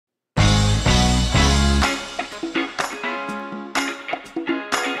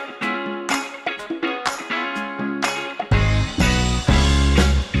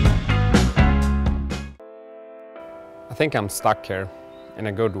think I'm stuck here in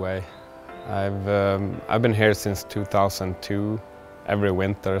a good way. I've been here since 2002, every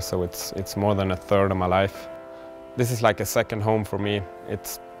winter, so it's more than a third of my life. This is like a second home for me.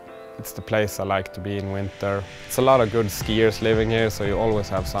 It's the place I like to be in winter. It's a lot of good skiers living here, so you always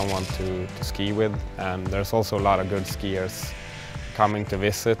have someone to ski with, and there's also a lot of good skiers coming to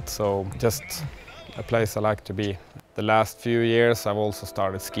visit, so just a place I like to be. The last few years I've also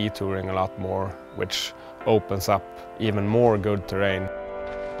started ski touring a lot more, which opens up even more good terrain.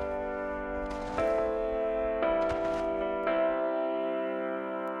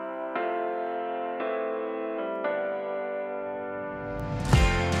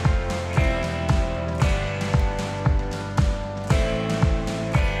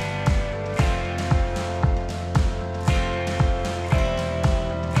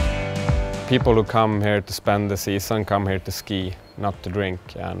 People who come here to spend the season come here to ski, not to drink,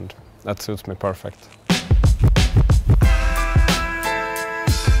 and that suits me perfect.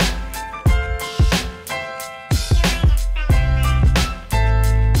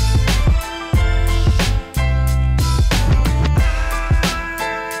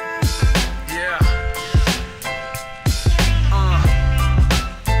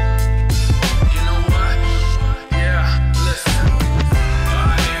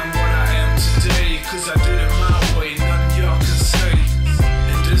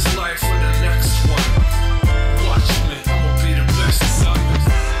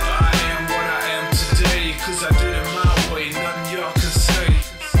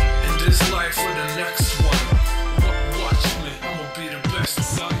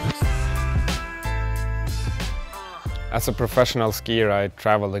 As a professional skier, I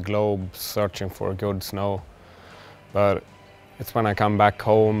travel the globe searching for good snow. But it's when I come back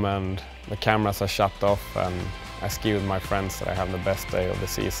home and the cameras are shut off and I ski with my friends that I have the best day of the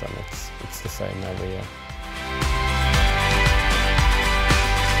season. It's the same every year.